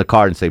just hand him the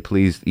card and say,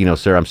 please,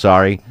 sir, I'm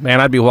sorry.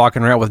 Man, I'd be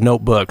walking around with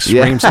notebooks,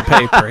 reams of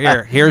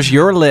paper. Here's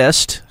your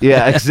list.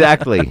 Yeah,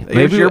 exactly.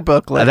 Here's your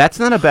booklet. That's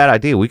not a bad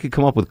idea. We could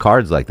come up with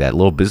cards like that,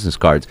 little business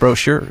cards.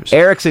 Brochures.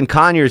 Eric's in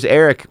Conyers.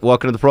 Eric,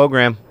 welcome to the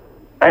program.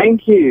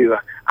 Thank you.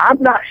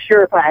 I'm not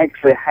sure if I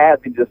actually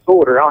have the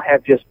disorder. I'll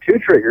have just two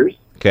triggers.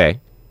 Okay.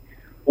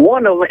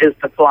 One of them is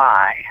the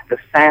fly, the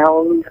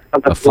sound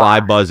of the fly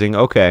buzzing.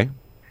 Okay.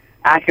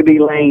 I could be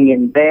laying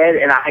in bed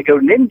and I go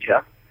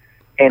ninja,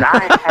 and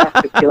I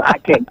have to kill. I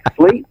can't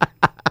sleep.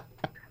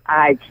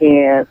 I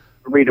can't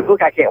read a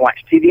book. I can't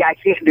watch TV. I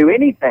can't do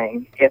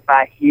anything if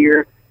I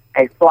hear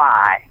a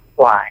fly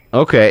fly.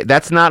 Okay,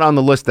 that's not on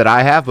the list that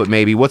I have, but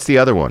maybe. What's the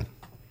other one?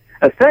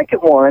 The second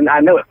one,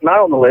 I know it's not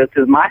on the list,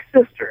 is my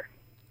sister.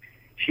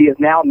 She is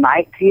now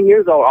 19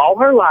 years old. All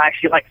her life,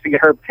 she likes to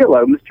get her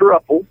pillow, Mr.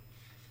 Ruffles,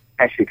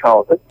 as she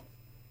calls it,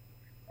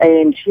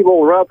 and she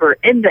will rub her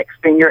index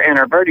finger and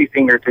her birdie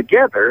finger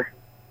together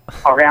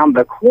around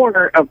the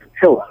corner of the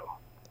pillow.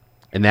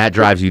 And that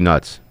drives you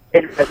nuts.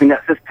 It drives me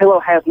nuts. This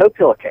pillow has no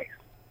pillowcase.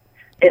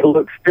 It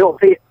looks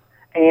filthy,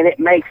 and it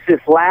makes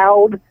this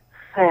loud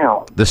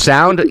sound. The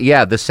sound,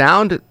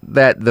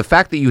 the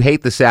fact that you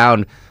hate the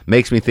sound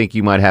makes me think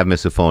you might have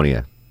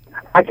misophonia.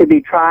 I could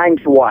be trying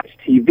to watch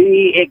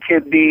TV. It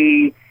could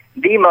be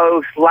the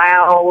most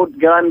loud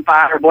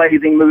gunfire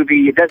blazing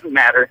movie. It doesn't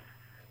matter.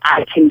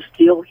 I can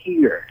still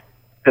hear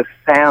the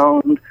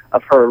sound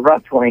of her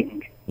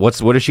ruffling. What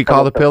does she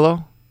call the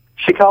pillow?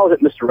 She calls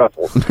it Mr.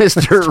 Ruffles.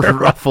 Mr.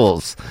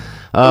 Ruffles.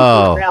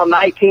 Oh. She's around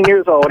 19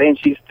 years old, and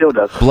she still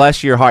does it.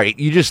 Bless your heart.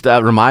 You just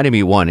reminded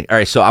me one. All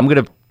right, so I'm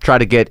going to try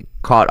to get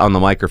caught on the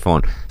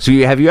microphone. So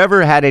have you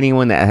ever had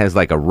anyone that has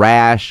like a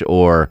rash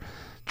or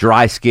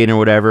dry skin or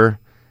whatever,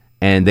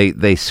 and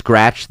they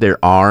scratch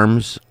their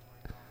arms?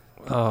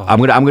 Oh. I'm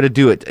gonna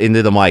do it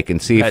into the mic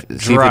and see if it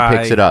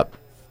picks it up.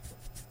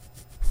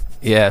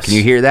 Yes. Can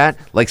you hear that?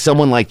 Like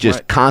someone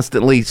just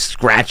constantly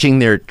scratching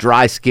their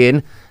dry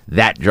skin.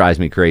 That drives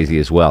me crazy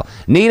as well.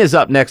 Nina's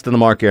up next on the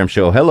Mark Arum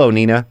Show. Hello,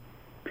 Nina.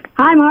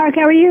 Hi, Mark.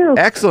 How are you?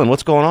 Excellent.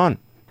 What's going on?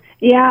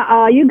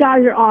 Yeah, you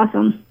guys are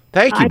awesome.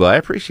 Thank you, bud. I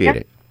appreciate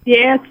it.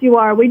 Yes, you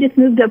are. We just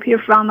moved up here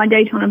from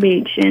Daytona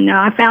Beach, and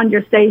I found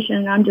your station,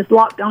 and I'm just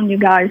locked on you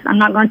guys. I'm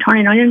not going to turn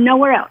it on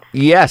nowhere else.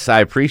 Yes, I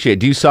appreciate it.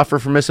 Do you suffer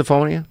from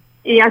misophonia?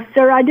 Yes,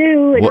 sir, I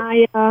do, and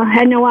I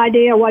had no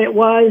idea what it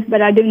was,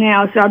 but I do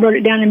now. So I wrote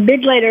it down in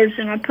big letters,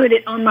 and I put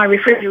it on my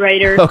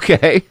refrigerator.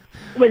 Okay.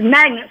 With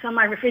magnets on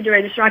my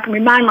refrigerator so I can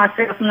remind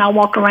myself when I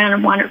walk around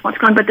and wonder what's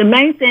going on. But the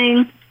main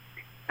thing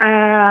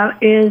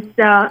is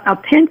a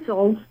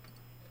pencil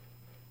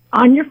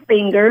on your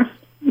finger.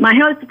 My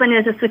husband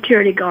is a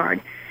security guard.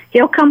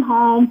 He'll come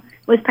home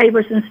with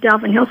papers and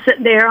stuff, and he'll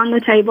sit there on the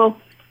table.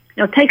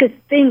 He'll take his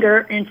finger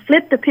and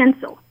flip the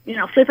pencil,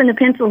 flipping the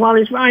pencil while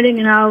he's writing,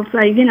 and I'll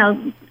say,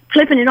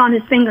 flipping it on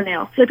his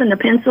fingernail, flipping the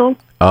pencil.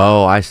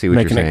 Oh, I see what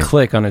you're saying. Making it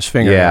click on his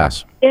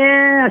fingernails.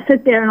 Yeah, I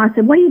sit there, and I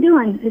said, what are you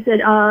doing? He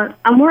said,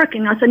 I'm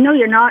working. I said, no,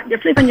 you're not. You're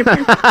flipping your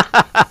pencil.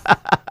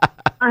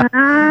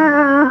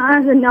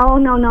 I said, no.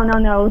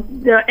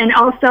 And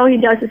also, he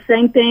does the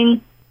same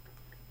thing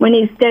when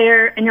he's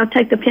there, and he'll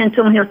take the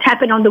pencil and he'll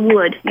tap it on the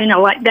wood,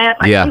 like that.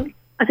 Yeah.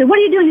 I said, what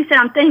are you doing? He said,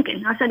 I'm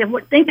thinking. I said,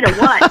 thinking of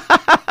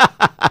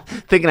what?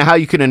 Thinking of how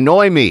you can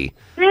annoy me.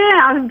 Yeah,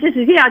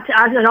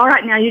 I said, all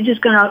right, now you're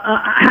just going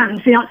to,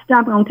 if you don't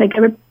stop, I'm going to take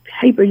every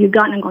paper you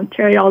got and I'm going to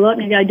tear it all up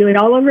and you got to do it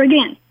all over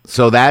again.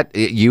 So that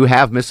you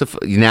have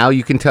now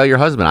you can tell your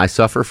husband, I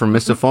suffer from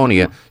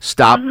misophonia.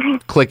 Stop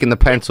clicking the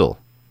pencil.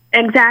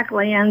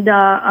 Exactly, and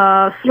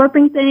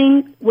slurping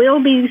thing,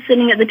 we'll be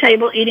sitting at the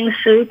table eating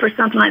soup or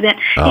something like that.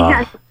 He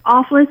has the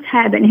awfulest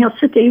habit, and he'll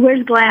sit there, he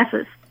wears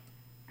glasses,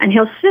 and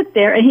he'll sit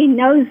there, and he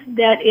knows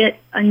that it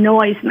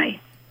annoys me.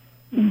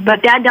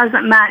 But that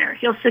doesn't matter.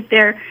 He'll sit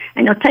there,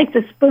 and he'll take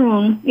the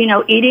spoon,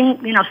 eating, eating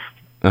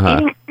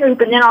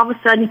soup, and then all of a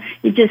sudden,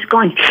 you're just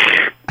going...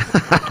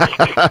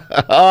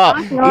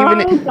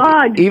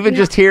 Even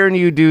just hearing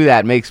you do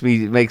that makes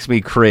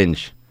me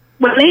cringe.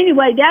 Well,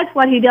 anyway, that's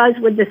what he does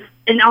with this,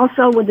 and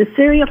also with the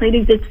cereal. He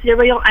leaves the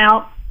cereal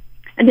out,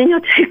 and then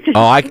he'll take the...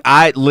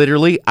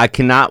 I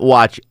cannot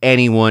watch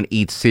anyone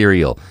eat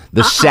cereal.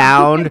 The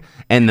sound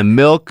and the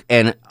milk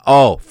and,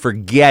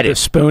 forget it. The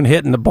spoon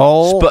hitting the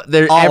bowl.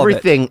 There's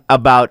everything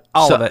about...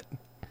 All of it.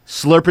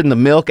 Slurping the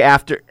milk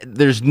after...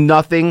 There's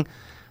nothing...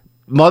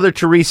 Mother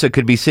Teresa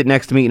could be sitting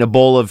next to me eating a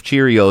bowl of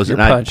Cheerios,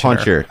 and I'd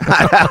punch her.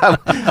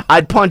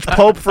 I'd punch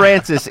Pope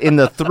Francis in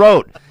the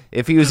throat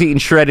if he was eating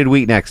shredded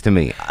wheat next to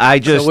me.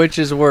 So which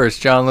is worse,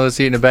 John Lewis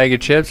eating a bag of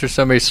chips or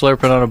somebody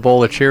slurping on a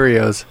bowl of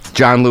Cheerios?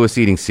 John Lewis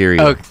eating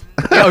cereal.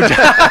 Okay.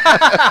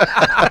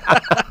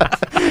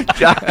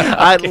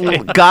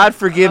 God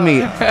forgive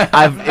me.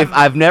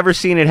 I've never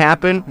seen it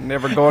happen.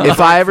 Never going. If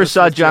I ever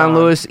saw John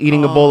Lewis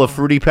eating a bowl of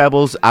Fruity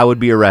Pebbles, I would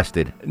be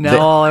arrested. Now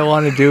all I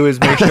want to do is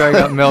make sure I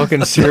got milk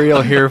and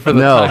cereal here for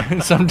the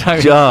time. Sometime.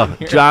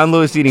 John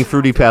Lewis eating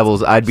Fruity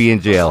Pebbles, I'd be in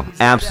jail.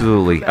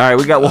 Absolutely. All right,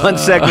 we got one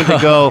segment to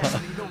go.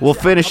 We'll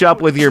finish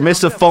up with your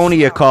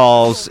misophonia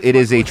calls. It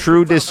is a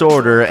true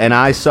disorder, and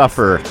I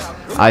suffer.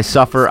 I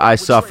suffer.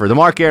 The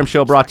Mark Arum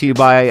Show brought to you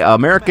by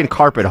American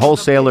Carpet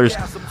Wholesalers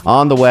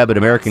on the web at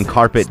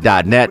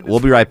AmericanCarpet.net. We'll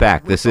be right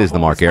back. This is the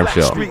Mark Arum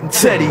Show.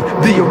 Teddy,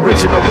 the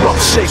original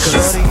rough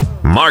shakers.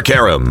 Mark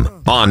Arum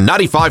on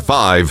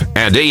 95.5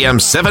 and AM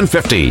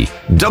 750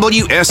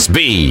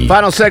 WSB.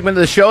 Final segment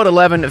of the show at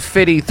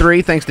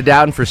 11:53. Thanks to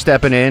Dowden for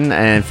stepping in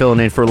and filling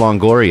in for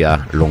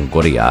Longoria.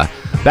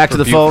 Back to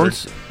the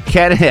phones.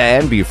 Kenneth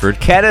and Buford.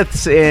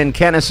 Kenneth's in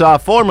Kennesaw,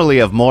 formerly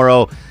of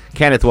Morrow.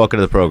 Kenneth, welcome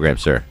to the program,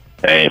 sir.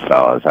 Hey,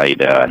 fellas. How you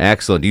doing?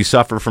 Excellent. Do you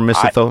suffer from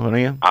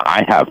misophonia?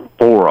 I have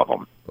 4 of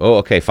them. Oh,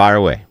 okay. Fire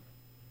away.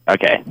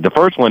 Okay. The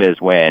first one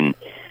is when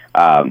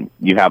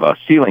you have a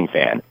ceiling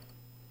fan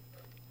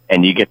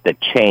and you get the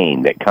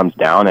chain that comes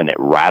down and it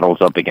rattles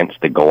up against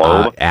the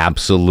globe.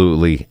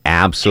 Absolutely.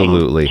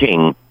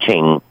 Ching,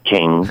 ching,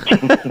 ching, ching.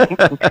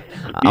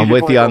 I'm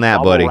with you on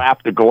that, buddy.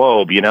 Wrap the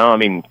globe,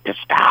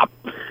 just stop.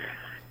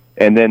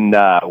 And then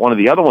one of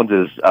the other ones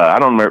is, I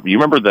don't remember, you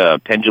remember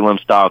the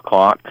pendulum-style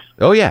clocks?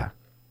 Oh, yeah.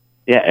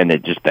 Yeah, and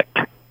it just, it's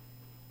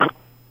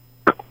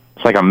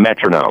like a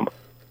metronome.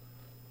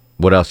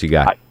 What else you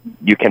got?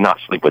 You cannot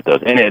sleep with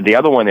those. And the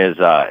other one is,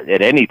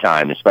 at any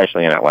time,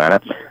 especially in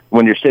Atlanta,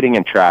 when you're sitting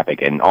in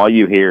traffic and all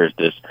you hear is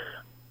this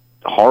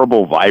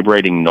horrible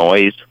vibrating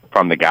noise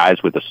from the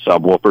guys with the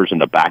subwoofers in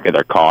the back of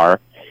their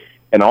car,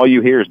 and all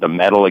you hear is the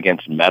metal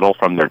against metal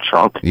from their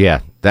trunk. Yeah,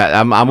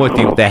 I'm with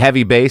you. The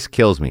heavy bass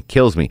kills me.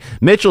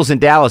 Mitchell's in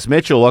Dallas.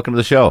 Mitchell, welcome to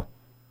the show.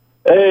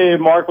 Hey,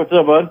 Mark, what's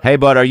up, bud? Hey,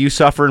 bud, are you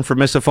suffering from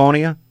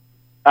misophonia?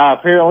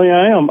 Apparently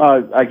I am.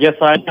 I guess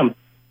I am.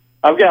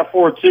 I've got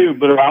 4 too,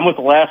 but I'm with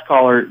the last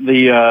caller.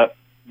 The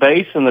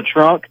bass in the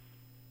trunk,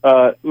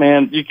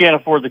 man, you can't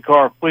afford the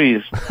car.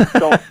 Please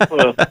don't.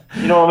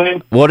 You know what I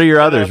mean? What are your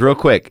others, real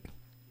quick?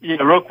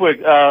 Yeah, real quick.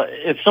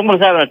 If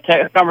someone's having a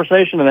text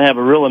conversation and they have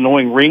a real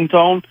annoying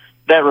ringtone,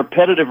 that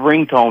repetitive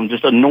ringtone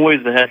just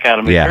annoys the heck out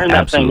of me. Yeah, Turn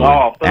that thing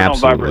off. Put it on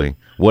vibrate.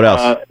 What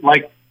else?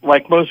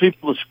 Like most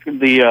people,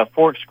 the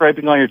fork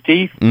scraping on your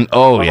teeth. Yeah.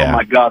 Oh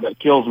my God, that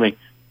kills me.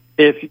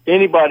 If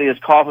anybody is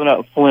coughing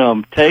up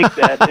phlegm, take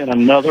that in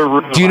another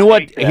room. Do you know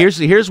what?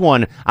 Here's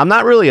one. I'm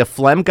not really a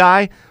phlegm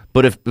guy,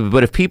 but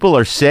if people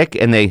are sick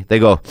and they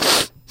go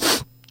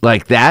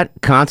like that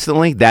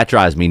constantly, that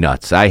drives me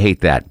nuts. I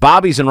hate that.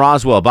 Bobby's in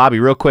Roswell. Bobby,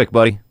 real quick,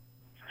 buddy.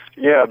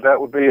 Yeah, that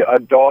would be a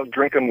dog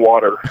drinking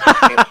water. I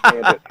can't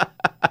stand it.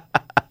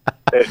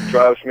 It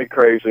drives me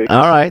crazy.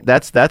 All right,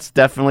 that's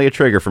definitely a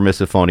trigger for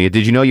misophonia.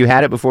 Did you know you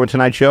had it before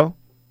tonight's show?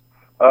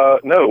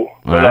 No,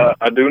 but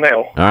I do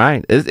now. All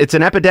right. It's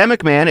an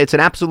epidemic, man. It's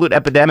an absolute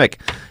epidemic.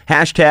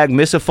 Hashtag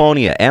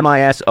misophonia,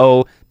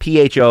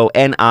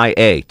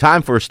 MISOPHONIA.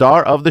 Time for a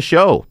star of the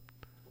show.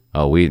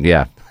 Oh,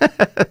 yeah. I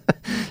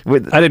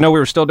didn't know we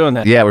were still doing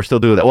that. Yeah, we're still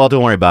doing that. Well,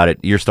 don't worry about it.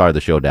 You're star of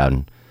the show,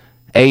 Dowden.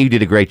 A, you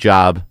did a great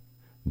job.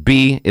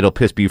 B, it'll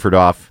piss Buford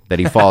off that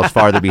he falls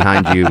farther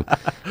behind you,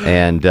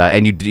 and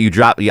you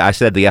drop. I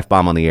said the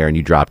F-bomb on the air, and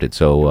you dropped it.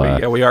 So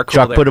yeah, we are cool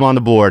Chuck, there. put him on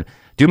the board.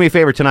 Do me a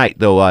favor tonight,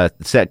 though,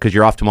 because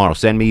you're off tomorrow.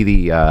 Send me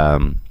the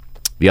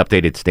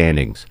updated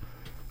standings.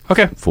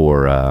 Okay.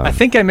 For I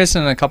think I'm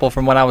missing a couple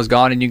from when I was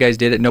gone, and you guys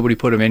did it. Nobody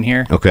put them in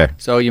here. Okay.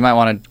 So you might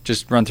want to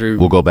just run through.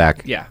 We'll go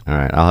back. Yeah. All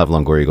right. I'll have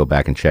Longoria go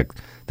back and check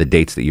the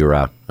dates that you were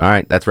out. All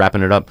right. That's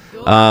wrapping it up.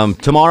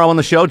 Tomorrow on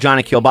the show,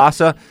 Johnny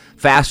Kielbasa,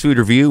 fast food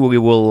review. We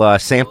will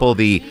sample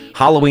the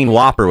Halloween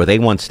Whopper with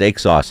A1 steak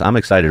sauce. I'm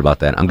excited about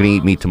that. I'm going to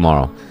eat meat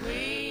tomorrow.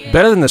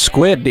 Better than the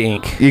squid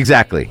ink.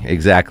 Exactly. Little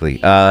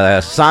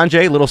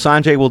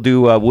Sanjay will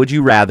do Would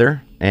You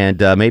Rather, and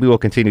maybe we'll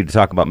continue to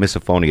talk about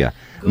misophonia.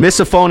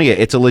 Misophonia,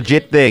 it's a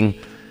legit thing,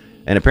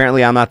 and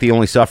apparently I'm not the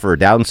only sufferer.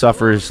 Dowden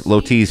suffers,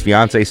 Loti's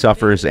fiance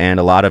suffers, and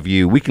a lot of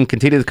you. We can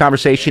continue the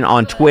conversation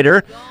on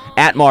Twitter,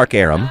 at Mark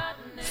Arum,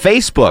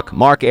 Facebook,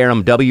 Mark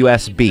Arum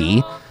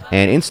WSB,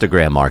 and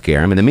Instagram, Mark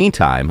Arum. In the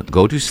meantime,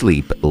 go to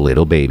sleep,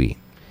 little baby.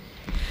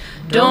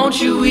 Don't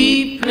you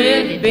weep,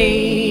 pretty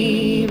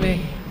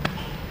baby.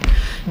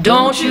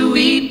 Don't you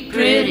weep,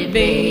 pretty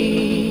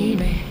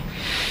baby.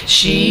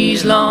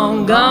 She's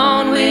long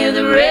gone with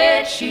the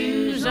red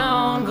shoes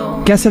on.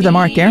 Gone. Guests of the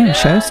Mark Arum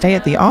Show stay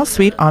at the All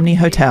Suite Omni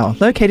Hotel,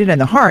 located in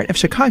the heart of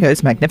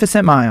Chicago's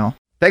Magnificent Mile.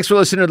 Thanks for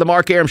listening to the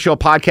Mark Arum Show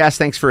podcast.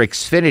 Thanks for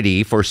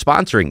Xfinity for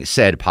sponsoring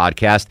said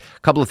podcast. A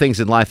couple of things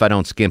in life I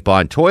don't skimp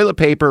on. Toilet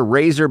paper,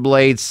 razor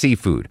blades,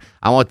 seafood.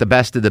 I want the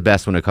best of the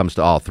best when it comes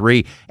to all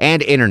three.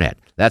 And internet.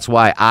 That's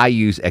why I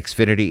use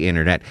Xfinity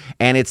Internet.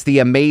 And it's the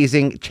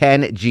amazing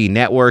 10G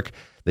network.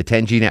 The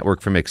 10G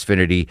network from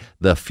Xfinity.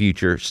 The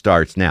future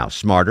starts now.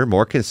 Smarter,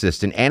 more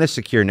consistent, and a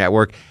secure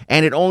network.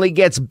 And it only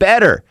gets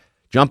better.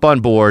 Jump on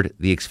board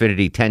the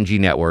Xfinity 10G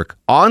network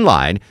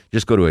online.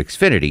 Just go to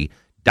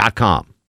Xfinity.com.